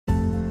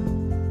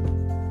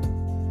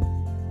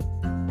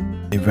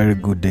A very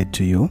good day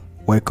to you.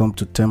 Welcome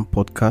to TEM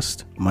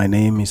Podcast. My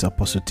name is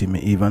Apostle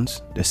Timmy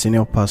Evans, the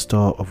Senior Pastor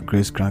of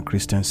Grace Grand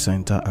Christian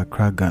Center,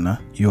 Accra,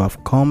 Ghana. You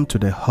have come to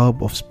the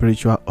hub of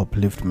spiritual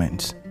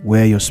upliftments,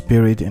 where your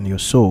spirit and your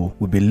soul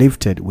will be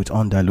lifted with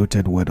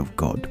undiluted Word of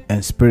God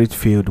and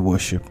Spirit-filled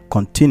worship.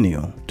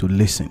 Continue to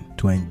listen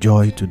to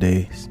enjoy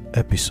today's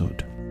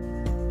episode.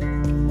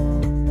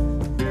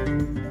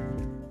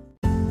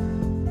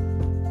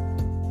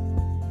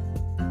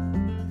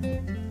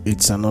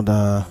 It's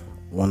another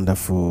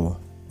wonderful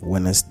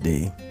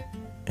Wednesday,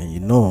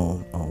 and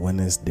on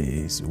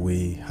Wednesdays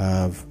we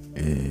have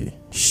a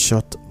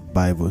short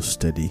Bible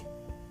study.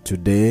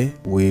 Today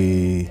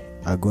we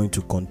are going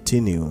to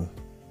continue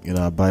in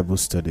our Bible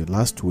study.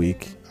 Last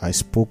week I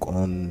spoke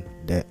on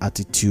the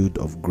attitude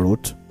of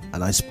growth,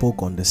 and I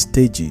spoke on the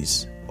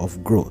stages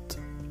of growth,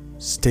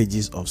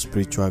 stages of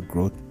spiritual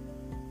growth.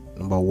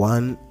 Number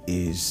one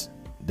is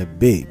the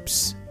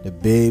babes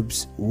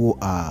who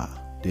are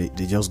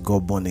They just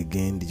got born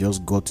again. They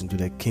just got into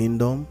the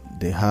kingdom.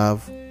 They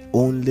have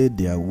only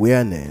the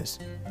awareness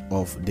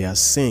of their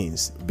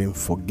sins being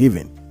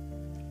forgiven.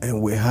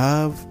 And we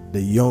have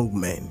the young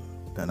men.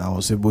 And I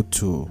was able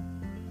to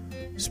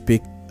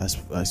speak, as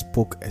I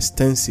spoke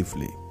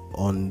extensively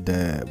on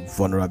the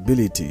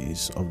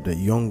vulnerabilities of the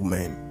young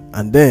men.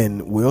 And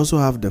then we also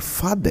have the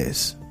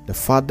fathers. The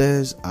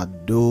fathers are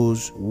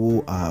those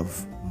who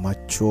have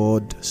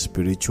matured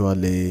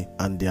spiritually,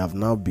 and they have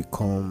now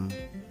become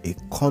a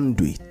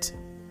conduit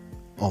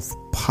of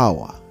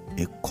power,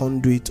 a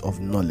conduit of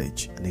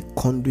knowledge, and a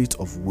conduit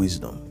of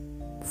wisdom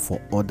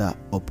for other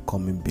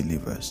upcoming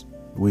believers.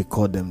 We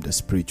call them the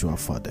spiritual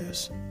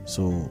fathers.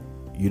 So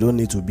you don't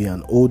need to be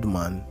an old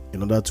man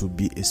in order to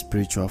be a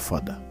spiritual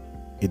father.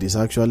 It is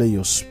actually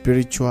your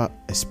spiritual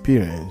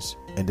experience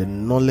and the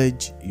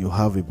knowledge you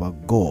have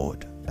about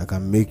God that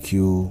can make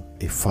you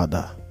a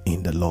father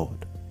in the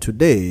Lord.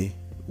 Today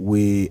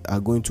we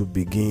are going to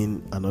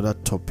begin another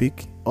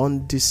topic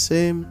on the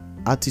same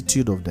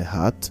attitude of the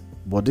heart,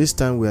 but this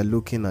time we are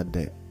looking at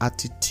the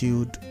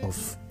attitude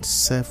of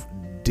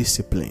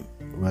self-discipline.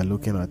 We are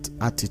looking at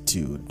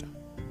attitude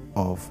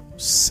of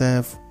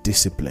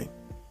self-discipline.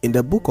 In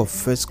the book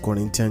of 1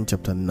 Corinthians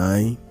chapter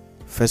 9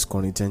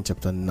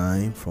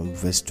 from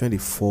verse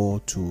 24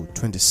 to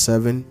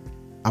 27,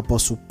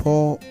 Apostle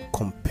Paul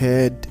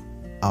compared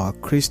our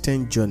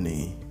Christian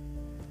journey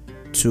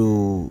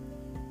to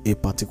a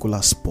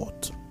particular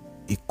sport.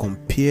 He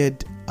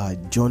compared our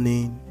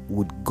journey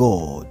with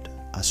God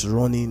as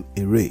running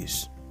a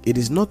race. It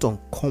is not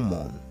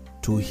uncommon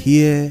to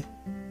hear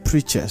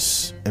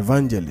preachers,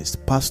 evangelists,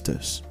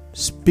 pastors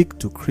speak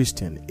to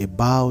Christians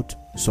about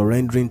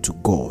surrendering to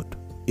God.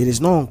 It is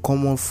not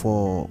uncommon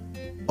for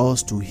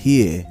us to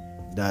hear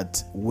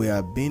that we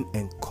are being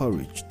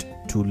encouraged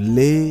to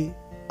lay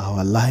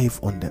our life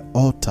on the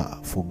altar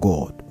for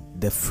God.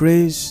 The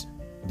phrase,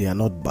 they are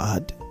not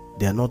bad,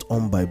 they are not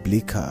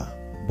unbiblical,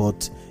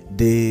 but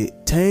they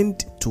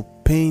tend to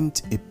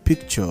paint a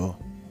picture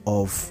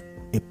of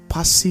a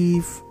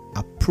passive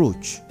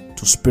approach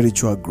to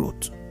spiritual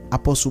growth.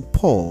 Apostle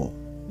Paul,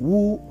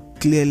 who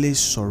clearly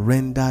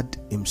surrendered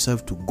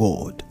himself to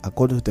God,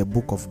 according to the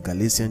book of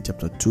Galatians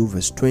chapter 2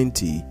 verse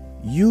 20,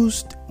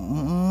 used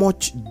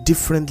much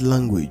different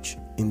language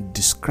in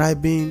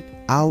describing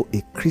how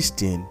a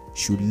Christian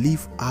should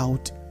live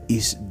out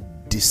his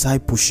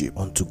discipleship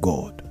unto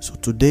God. So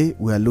today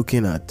we are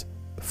looking at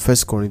 1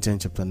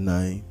 Corinthians chapter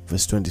 9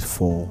 verse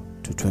 24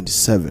 to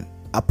 27.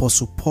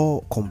 Apostle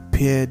Paul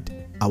compared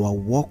our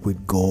walk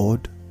with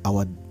God,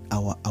 our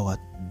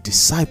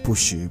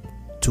discipleship,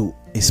 to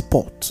a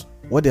sport.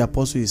 What the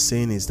apostle is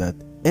saying is that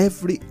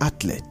every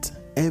athlete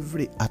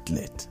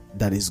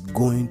that is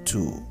going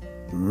to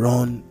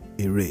run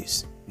a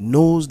race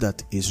knows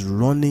that is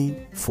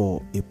running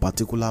for a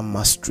particular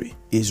mastery,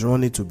 is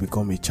running to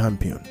become a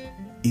champion.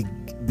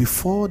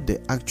 Before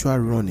the actual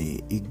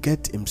running, he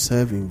gets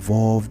himself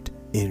involved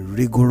in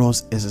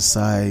rigorous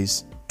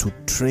exercise to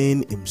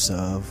train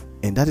himself,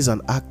 and that is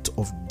an act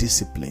of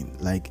discipline,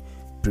 like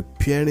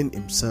preparing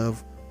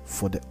himself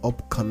for the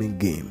upcoming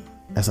game.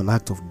 As an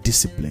act of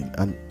discipline.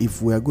 And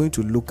if we are going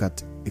to look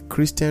at a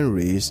Christian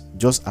race,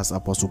 just as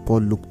Apostle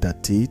Paul looked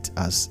at it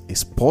as a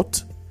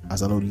sport,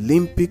 as an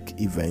Olympic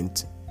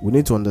event, we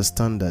need to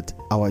understand that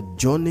our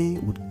journey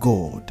with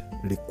God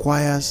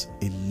requires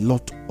a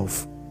lot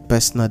of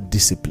personal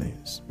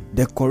disciplines.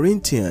 The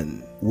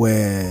Corinthians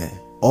were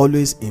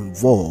always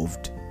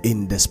involved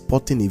in the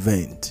sporting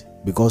event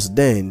because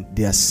then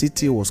their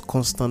city was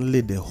constantly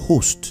the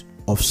host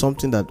of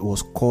something that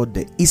was called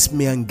the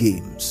Isthmian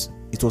Games.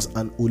 It was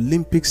an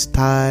Olympic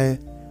style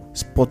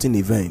sporting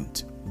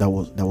event that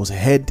was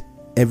held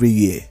every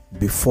year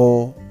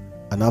before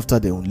and after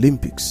the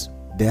Olympics.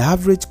 The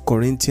average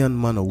Corinthian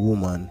man or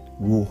woman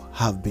will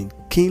have been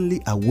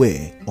keenly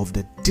aware of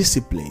the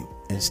discipline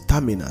and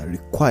stamina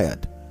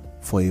required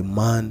for a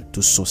man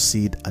to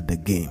succeed at the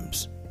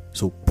games.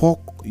 So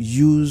Paul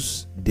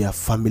used their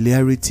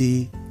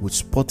familiarity with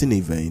sporting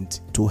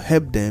events to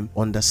help them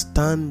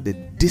understand the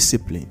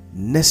discipline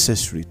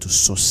necessary to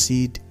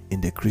succeed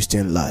in the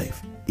Christian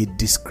life. he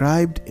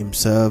described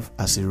himself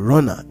as a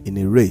runner in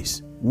a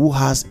race who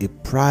has a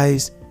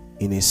prize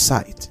in his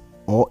sight,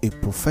 or a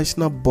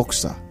professional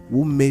boxer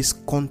who makes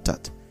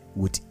contact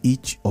with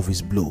each of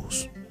his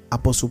blows.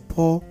 Apostle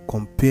Paul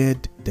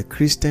compared the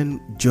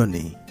Christian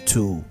journey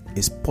to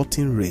a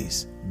sporting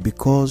race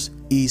because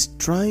he is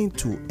trying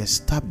to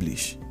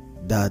establish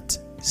that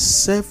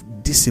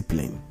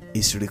self-discipline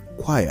is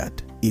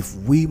required if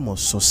we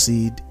must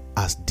succeed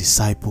as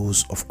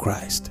disciples of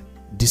Christ.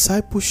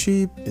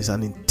 Discipleship is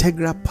an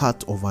integral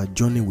part of our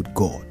journey with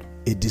God.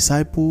 A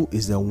disciple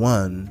is the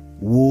one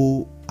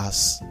who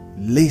has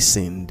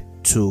listened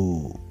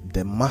to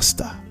the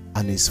master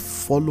and is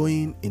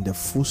following in the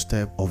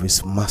footsteps of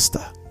his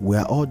master. We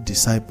are all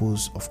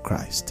disciples of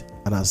Christ.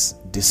 And as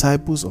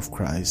disciples of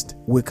Christ,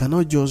 we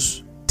cannot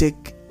just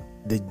take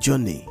the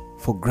journey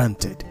for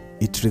granted.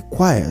 It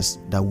requires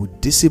that we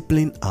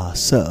discipline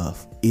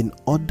ourselves in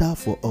order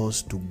for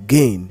us to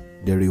gain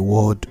the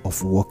reward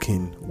of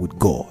walking with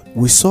God.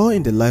 We saw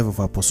in the life of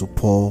Apostle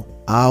Paul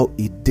how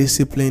he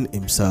disciplined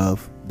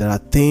himself. There are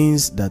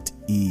things that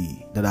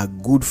are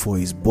good for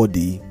his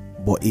body,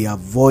 but he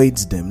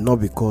avoids them,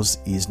 not because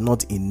he is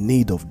not in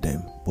need of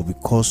them, but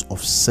because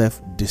of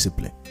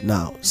self-discipline.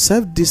 Now,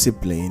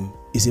 self-discipline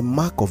is a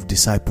mark of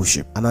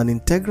discipleship, and an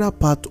integral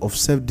part of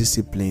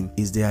self-discipline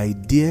is the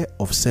idea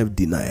of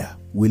self-denial.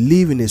 We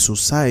live in a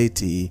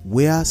society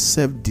where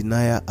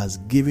self-denial has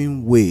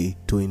given way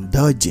to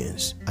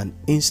indulgence and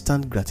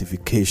instant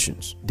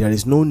gratifications. There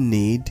is no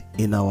need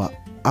in our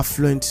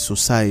affluent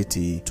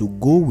society to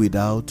go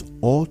without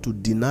or to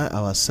deny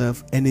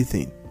ourselves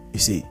anything. You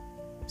see,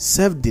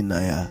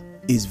 self-denial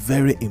is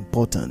very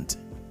important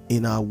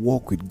in our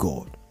walk with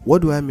God.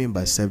 What do I mean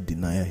by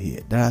self-denial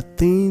here? There are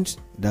things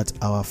that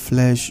our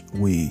flesh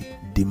will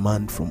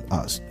demand from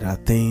us. There are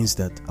things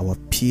that our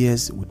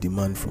peers will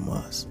demand from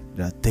us.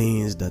 There are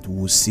things that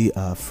we will see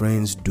our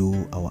friends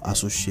do, our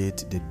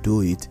associates, they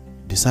do it.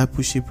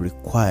 Discipleship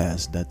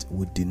requires that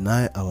we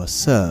deny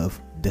ourselves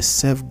the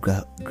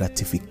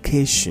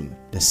self-gratification,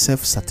 the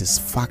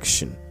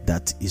self-satisfaction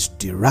that is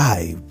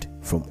derived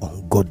from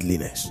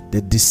ungodliness.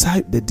 The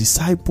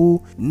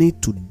disciple needs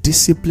to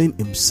discipline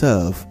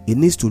himself. He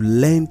needs to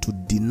learn to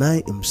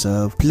deny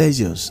himself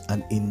pleasures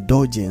and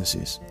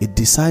indulgences. A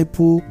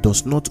disciple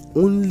does not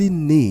only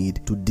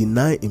need to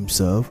deny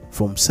himself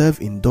from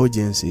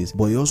self-indulgences,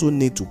 but he also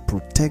needs to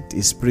protect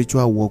his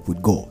spiritual walk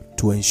with God,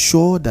 to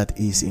ensure that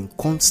he is in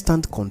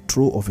constant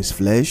control of his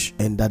flesh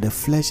and that the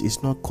flesh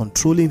is not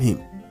controlling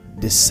him.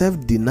 The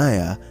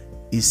self-denial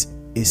is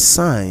a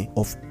sign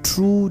of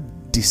true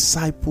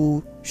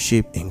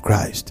discipleship in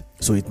Christ.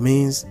 So it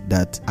means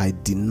that I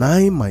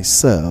deny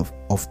myself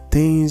of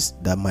things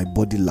that my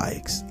body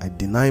likes. I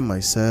deny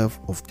myself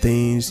of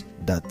things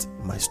that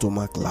my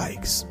stomach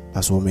likes.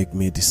 That's what makes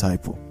me a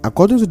disciple.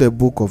 According to the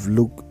book of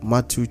Luke,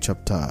 Matthew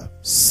chapter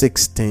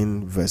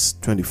 16 verse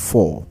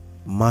 24.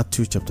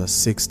 Matthew chapter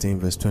 16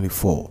 verse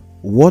 24.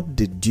 What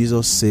did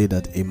Jesus say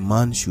that a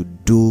man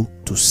should do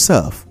to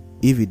serve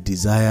if he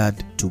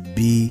desired to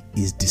be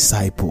his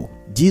disciple?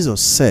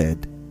 Jesus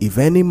said, if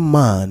any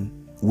man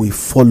will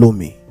follow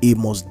me, he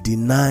must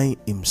deny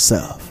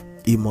himself.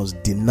 He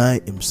must deny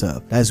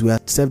himself. That's where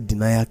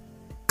self-denial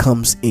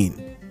comes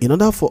in. In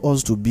order for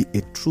us to be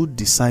a true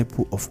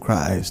disciple of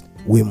Christ,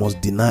 we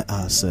must deny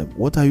ourselves.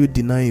 What are you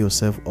denying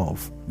yourself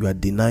of? You are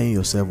denying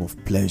yourself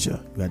of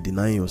pleasure. You are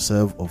denying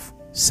yourself of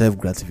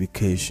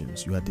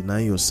self-gratifications. You are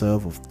denying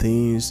yourself of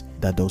things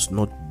that does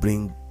not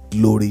bring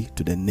glory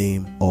to the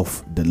name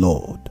of the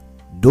Lord.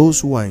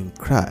 Those who are in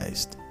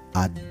Christ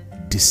are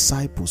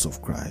disciples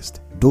of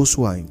Christ. Those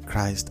who are in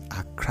Christ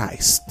are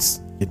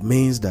Christs. It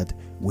means that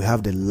we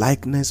have the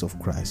likeness of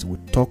Christ. We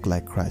talk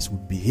like Christ. We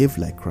behave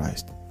like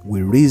Christ.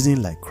 We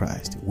reason like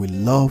Christ. We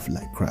love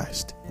like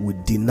Christ. We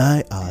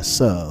deny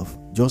ourselves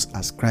just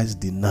as Christ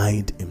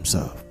denied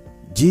himself.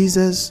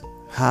 Jesus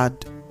had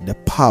the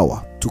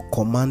power to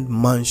command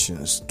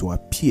mansions to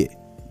appear,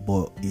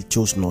 but he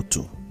chose not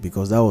to,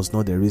 because that was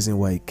not the reason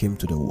why he came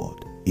to the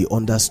world. He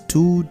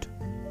understood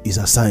his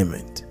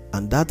assignment,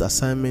 and that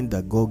assignment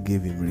that God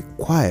gave him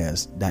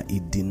requires that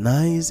he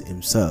denies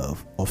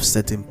himself of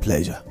certain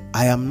pleasure.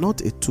 I am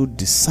not a true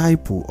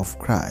disciple of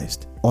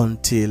Christ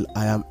until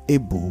I am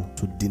able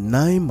to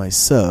deny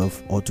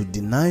myself or to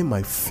deny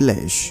my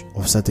flesh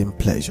of certain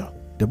pleasure.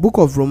 The book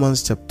of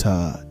Romans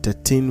chapter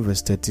 13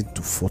 verse 13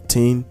 to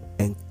 14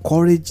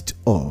 encouraged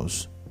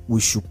us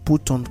we should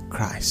put on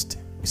Christ.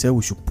 He said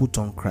we should put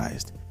on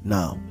Christ.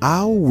 Now,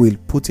 how will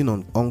putting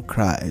on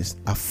Christ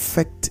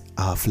affect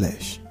our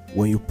flesh?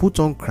 When you put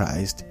on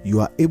Christ, you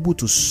are able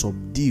to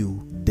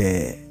subdue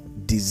the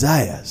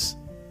desires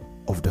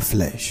of the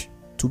flesh.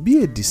 To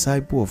be a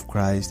disciple of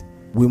Christ,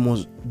 we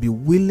must be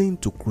willing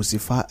to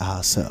crucify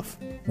ourselves.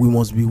 We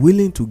must be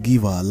willing to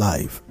give our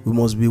life. We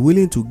must be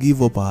willing to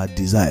give up our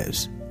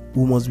desires.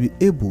 We must be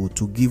able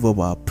to give up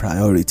our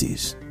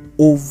priorities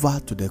over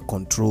to the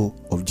control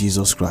of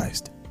Jesus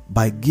Christ.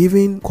 By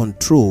giving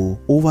control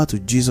over to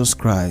Jesus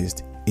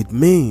Christ, it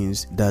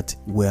means that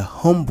we're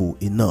humble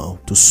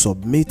enough to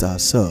submit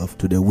ourselves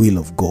to the will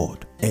of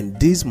God. And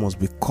this must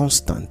be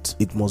constant.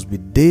 It must be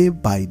day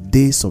by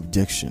day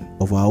subjection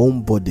of our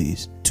own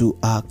bodies to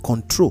our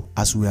control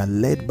as we are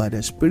led by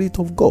the Spirit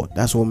of God.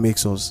 That's what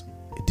makes us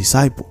a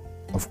disciple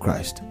of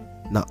Christ.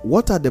 Now,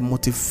 what are the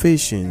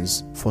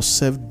motivations for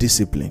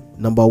self-discipline?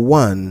 Number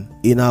one,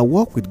 in our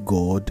walk with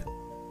God,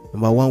 we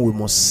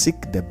must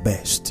seek the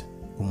best.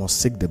 We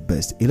must seek the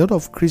best. A lot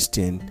of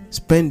Christians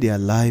spend their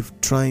life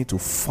trying to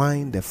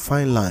find the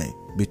fine line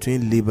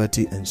between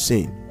liberty and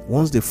sin.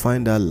 Once they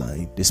find that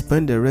line, they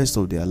spend the rest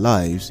of their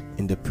lives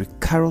in the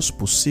precarious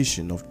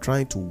position of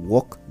trying to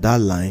walk that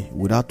line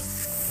without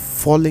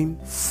falling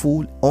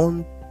full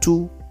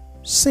onto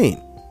sin.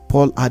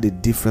 Paul had a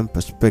different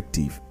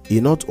perspective.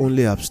 He not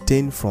only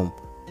abstained from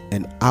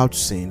an out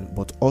sin,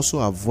 but also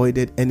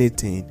avoided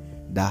anything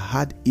that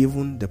had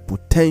even the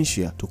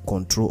potential to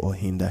control or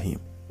hinder him.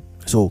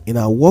 So, in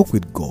our walk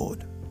with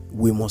God,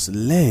 we must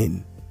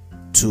learn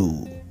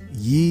to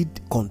yield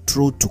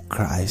control to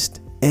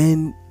Christ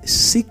and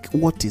seek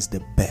what is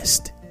the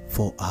best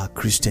for our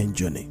Christian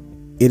journey.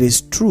 It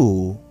is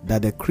true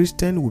that the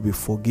Christian will be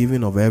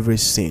forgiven of every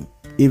sin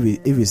if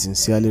he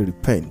sincerely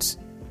repents,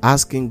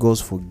 asking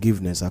God's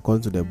forgiveness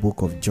according to the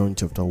book of John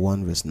chapter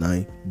 1 verse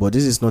 9. But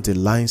this is not a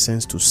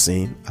license to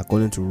sin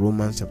according to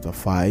Romans chapter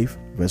 5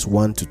 verse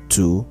 1 to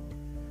 2,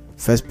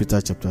 1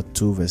 Peter chapter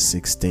 2 verse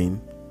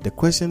 16. The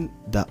question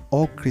that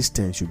all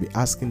Christians should be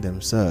asking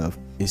themselves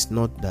is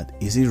not that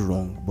is it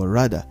wrong, but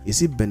rather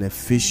is it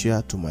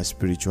beneficial to my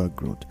spiritual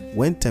growth?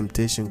 When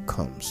temptation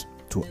comes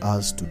to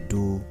us to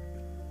do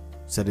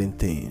certain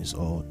things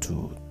or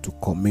to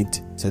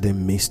commit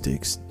certain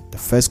mistakes, the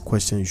first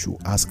question you should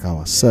ask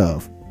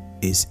ourselves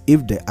is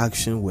if the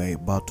action we're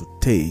about to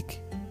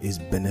take is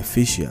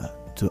beneficial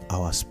to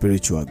our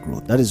spiritual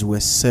growth. That is where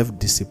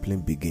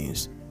self-discipline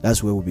begins.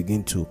 That's where we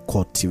begin to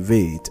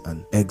cultivate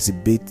and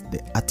exhibit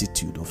the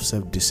attitude of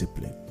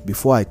self-discipline.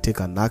 Before I take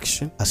an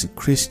action as a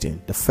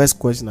Christian, the first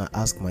question I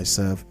ask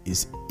myself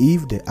is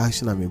if the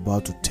action I'm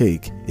about to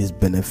take is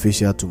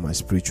beneficial to my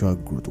spiritual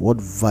growth. What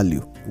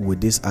value will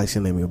this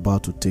action I'm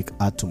about to take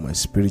add to my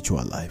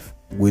spiritual life?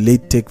 Will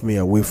it take me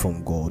away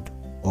from God,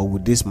 or will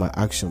this my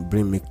action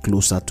bring me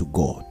closer to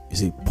God? You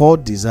see, Paul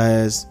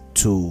desires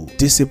to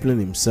discipline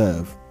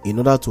himself in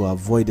order to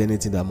avoid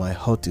anything that might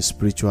hurt his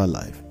spiritual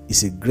life.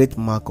 It's a great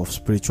mark of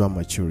spiritual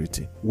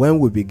maturity. When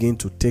we begin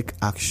to take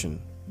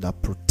action that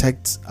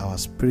protects our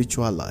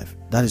spiritual life,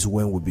 that is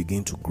when we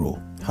begin to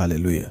grow.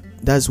 Hallelujah.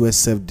 That's where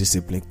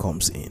self-discipline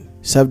comes in.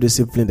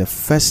 Self-discipline, the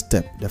first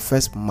step, the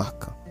first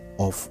mark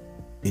of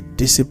a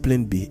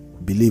disciplined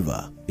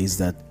believer is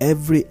that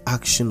every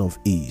action of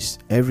his,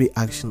 every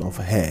action of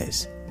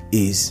hers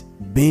is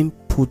being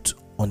put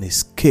on a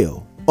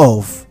scale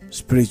of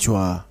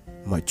spiritual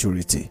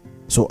maturity.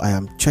 So I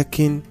am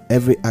checking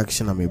every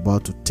action I'm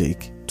about to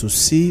take to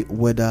see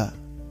whether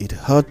it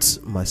hurts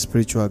my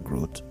spiritual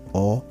growth,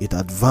 or it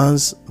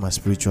advances my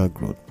spiritual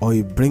growth, or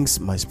it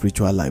brings my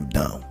spiritual life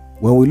down.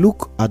 When we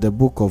look at the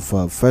book of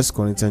 1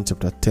 Corinthians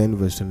chapter 10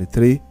 verse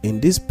 23, in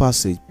this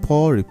passage,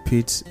 Paul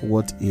repeats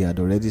what he had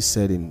already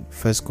said in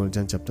 1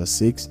 Corinthians chapter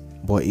 6,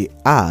 but he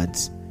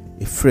adds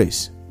a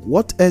phrase.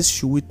 What else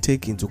should we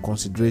take into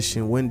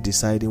consideration when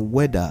deciding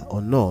whether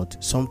or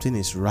not something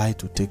is right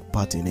to take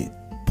part in it?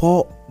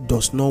 Paul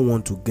does not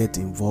want to get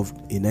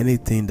involved in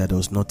anything that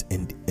does not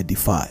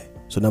edify.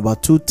 So number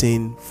two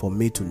thing for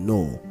me to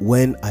know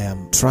when I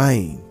am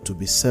trying to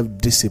be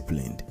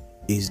self-disciplined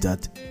is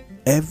that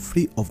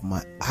every of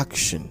my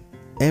action,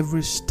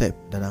 every step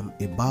that I'm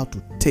about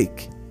to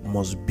take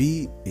must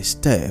be a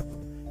step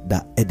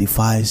that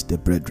edifies the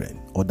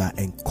brethren or that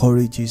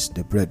encourages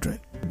the brethren.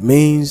 It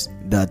means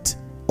that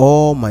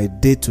all my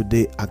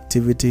day-to-day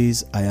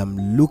activities, I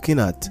am looking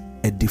at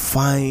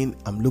edifying,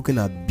 I'm looking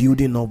at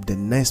building up the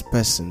next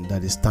person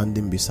that is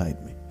standing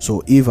beside me.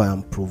 So if I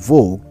am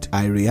provoked,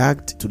 I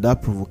react to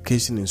that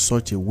provocation in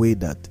such a way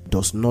that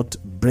does not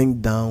bring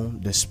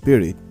down the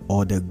spirit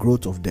or the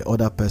growth of the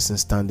other person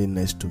standing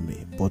next to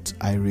me, but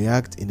I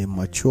react in a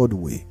matured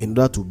way in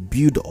order to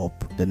build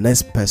up the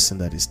next person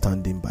that is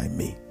standing by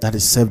me. That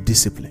is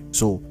self-discipline.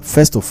 So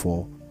first of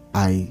all,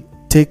 I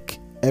take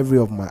every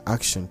of my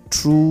action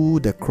through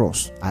the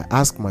cross. I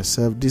ask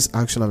myself, this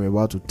action I'm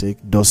about to take,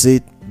 does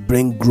it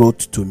bring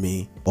growth to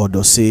me, or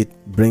does it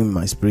bring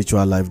my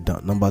spiritual life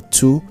down? Number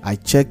two, I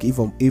check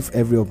if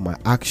every of my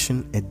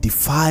action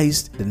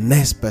edifies the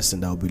next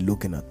person that will be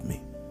looking at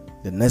me,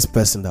 the next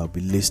person that will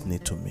be listening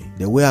to me.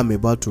 The way I'm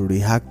about to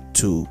react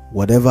to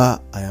whatever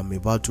I am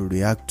about to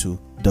react to,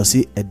 does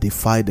it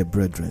edify the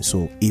brethren?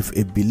 So if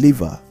a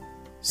believer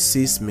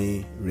sees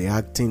me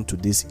reacting to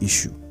this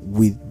issue,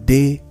 will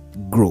they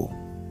grow,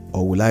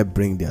 or will I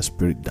bring their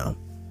spirit down?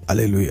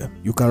 Hallelujah.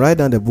 You can write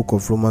down the book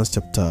of Romans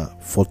chapter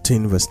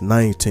 14 verse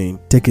 19.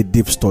 Take a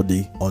deep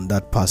study on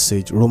that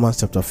passage.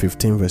 Romans chapter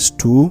 15 verse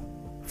 2.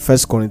 1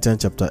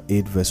 Corinthians chapter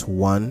 8 verse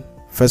 1.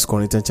 1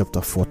 Corinthians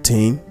chapter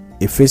 14.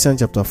 Ephesians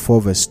chapter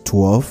 4 verse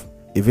 12.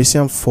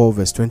 Ephesians 4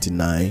 verse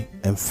 29.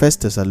 And 1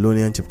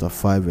 Thessalonians chapter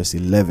 5 verse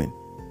 11.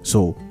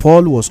 So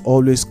Paul was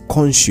always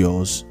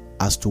conscious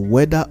as to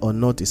whether or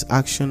not his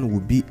action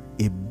would be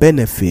a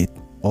benefit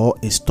or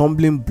a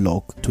stumbling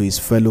block to his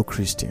fellow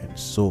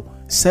Christians. So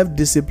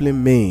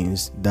self-discipline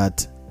means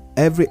that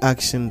every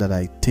action that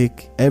I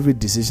take, every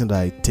decision that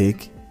I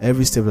take,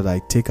 every step that I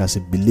take as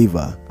a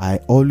believer, I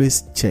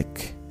always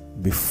check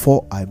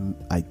before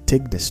I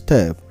take the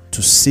step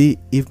to see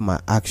if my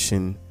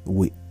action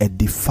will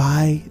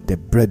edify the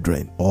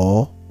brethren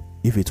or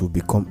if it will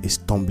become a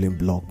stumbling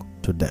block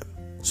to them.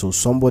 So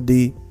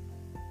somebody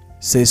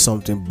says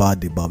something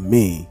bad about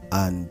me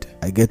and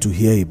I get to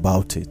hear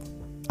about it.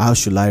 How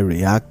should I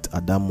react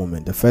at that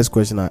moment? The first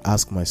question I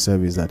ask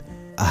myself is that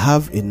I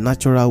have a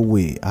natural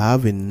way, I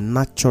have a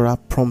natural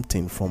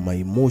prompting from my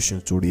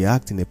emotions to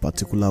react in a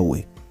particular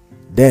way.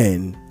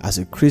 Then, as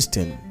a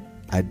Christian,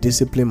 I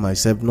discipline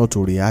myself not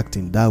to react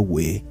in that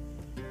way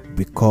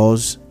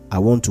because I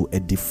want to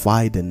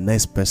edify the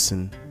next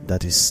person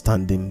that is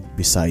standing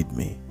beside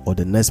me or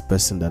the next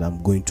person that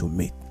I'm going to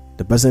meet.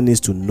 The person needs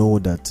to know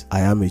that I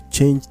am a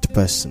changed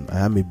person. I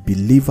am a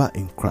believer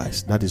in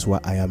Christ. That is why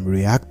I am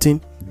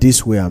reacting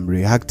this way I'm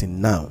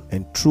reacting now.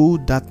 And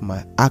through that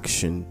my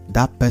action,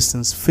 that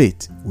person's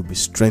faith will be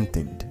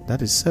strengthened.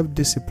 That is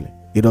self-discipline.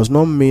 It does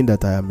not mean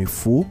that I am a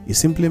fool. It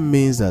simply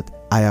means that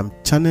I am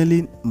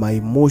channeling my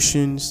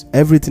emotions,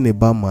 everything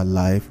about my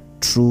life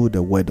through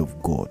the word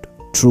of God,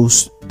 through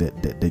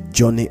the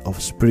journey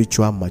of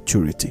spiritual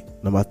maturity.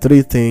 Number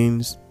 3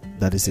 things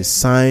that is a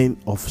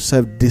sign of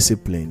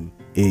self-discipline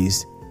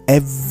is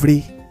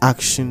every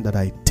action that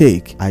I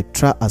take, I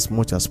try as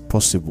much as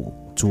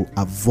possible to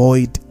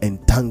avoid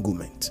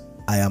entanglement.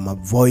 I am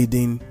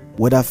avoiding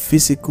whether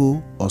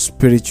physical or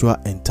spiritual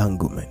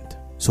entanglement.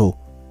 So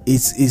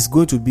it's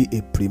going to be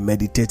a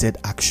premeditated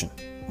action.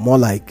 More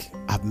like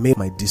I've made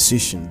my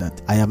decision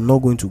that I am not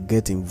going to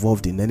get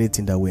involved in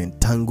anything that will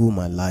entangle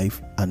my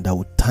life and that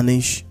will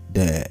tarnish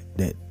the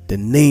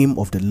name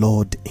of the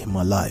Lord in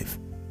my life.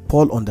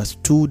 Paul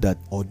understood that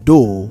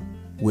although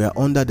we are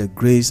under the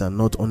grace and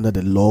not under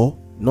the law,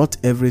 not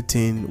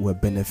everything were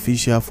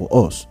beneficial for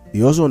us.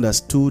 He also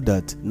understood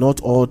that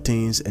not all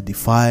things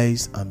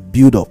edifies and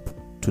build up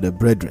to the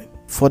brethren.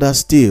 Further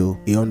still,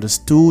 he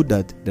understood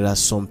that there are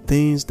some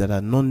things that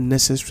are not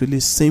necessarily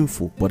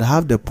sinful but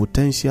have the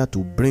potential to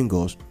bring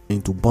us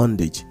into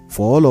bondage.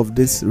 For all of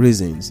these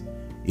reasons,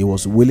 he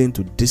was willing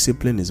to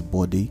discipline his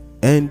body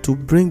and to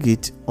bring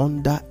it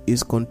under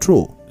his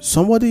control.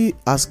 Somebody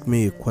asked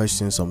me a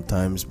question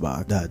sometimes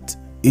back that,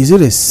 is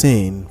it a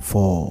sin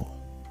for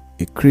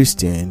a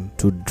Christian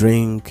to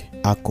drink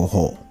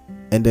alcohol?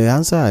 And the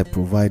answer I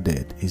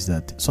provided is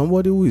that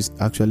somebody who is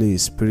actually a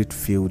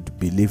spirit-filled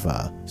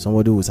believer,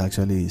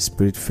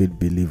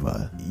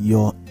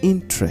 your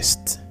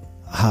interests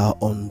are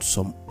on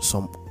some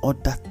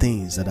other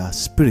things that are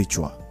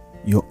spiritual.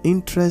 Your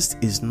interest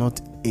is not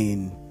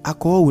in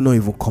alcohol, will not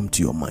even come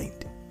to your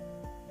mind.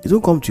 It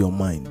won't come to your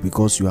mind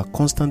because you are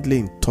constantly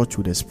in touch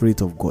with the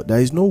Spirit of God. There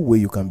is no way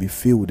you can be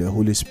filled with the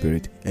Holy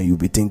Spirit and you'll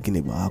be thinking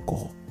about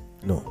alcohol.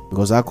 No,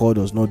 because alcohol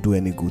does not do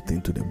any good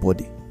thing to the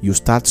body. You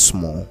start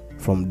small.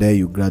 From there,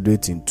 you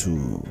graduate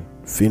into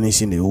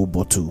finishing a whole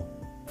bottle.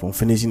 From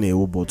finishing a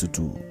whole bottle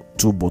to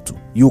 2 bottles.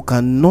 You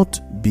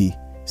cannot be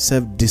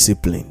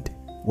self-disciplined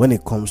when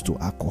it comes to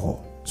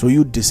alcohol. So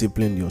you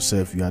discipline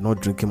yourself. You are not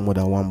drinking more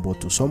than 1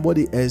 bottle.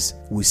 Somebody else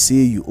will say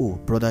you, oh,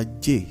 Brother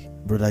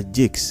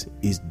Jakes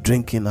is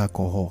drinking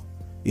alcohol.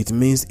 It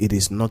means it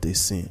is not a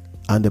sin.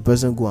 And the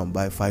person go and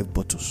buy 5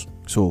 bottles.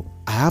 So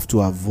I have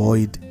to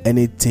avoid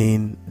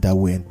anything that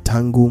will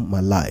entangle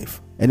my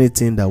life.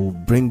 Anything that will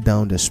bring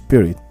down the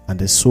spirit and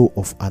the soul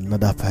of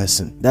another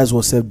person. That's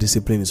what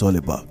self-discipline is all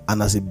about.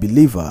 And as a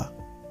believer,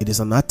 it is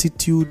an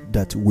attitude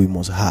that we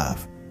must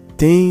have.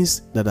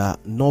 Things that are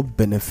not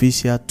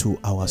beneficial to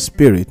our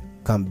spirit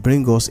can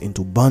bring us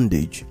into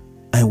bondage,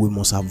 and we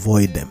must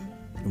avoid them.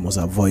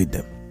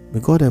 May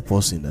God help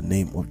us in the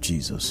name of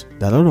Jesus.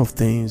 There are a lot of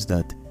things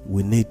that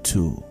we need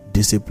to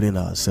discipline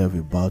ourselves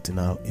about in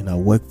our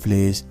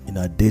workplace, in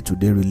our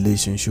day-to-day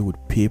relationship with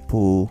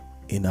people,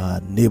 in our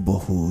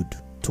neighborhood,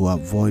 to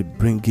avoid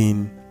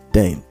bringing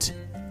dent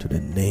to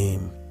the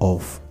name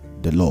of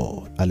the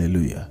Lord.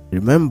 Hallelujah.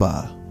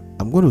 Remember,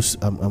 I'm going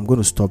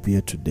to stop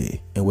here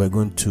today, and we're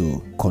going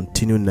to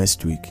continue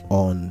next week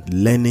on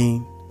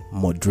learning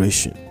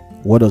moderation.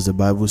 What does the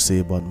Bible say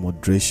about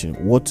moderation?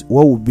 What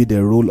would be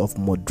the role of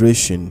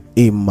moderation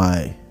in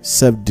my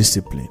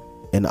self-discipline?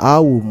 And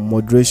how will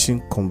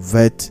moderation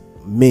convert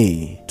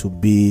me to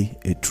be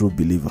a true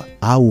believer?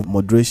 How will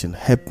moderation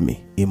help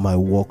me in my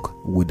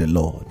walk with the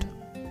Lord?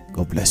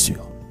 God bless you.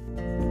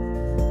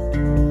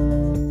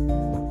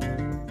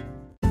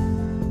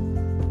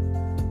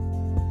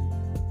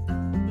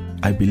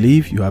 I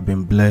believe you have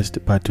been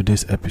blessed by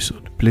today's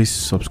episode. Please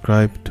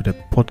subscribe to the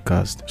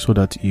podcast so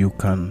that you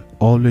can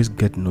always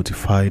get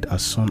notified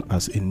as soon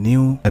as a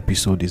new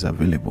episode is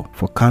available.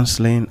 For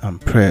counseling and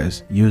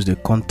prayers, use the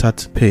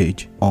contact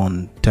page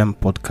on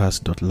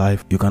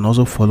tempodcast.live. You can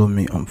also follow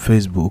me on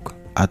Facebook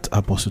at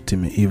Apostle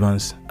Timmy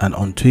Evans and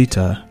on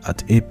Twitter at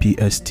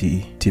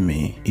APST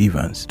Timmy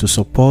Evans. To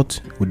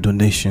support with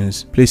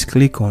donations, please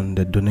click on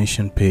the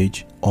donation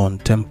page on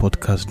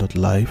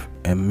tempodcast.live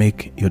and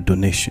make your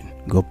donation.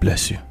 God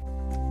bless you.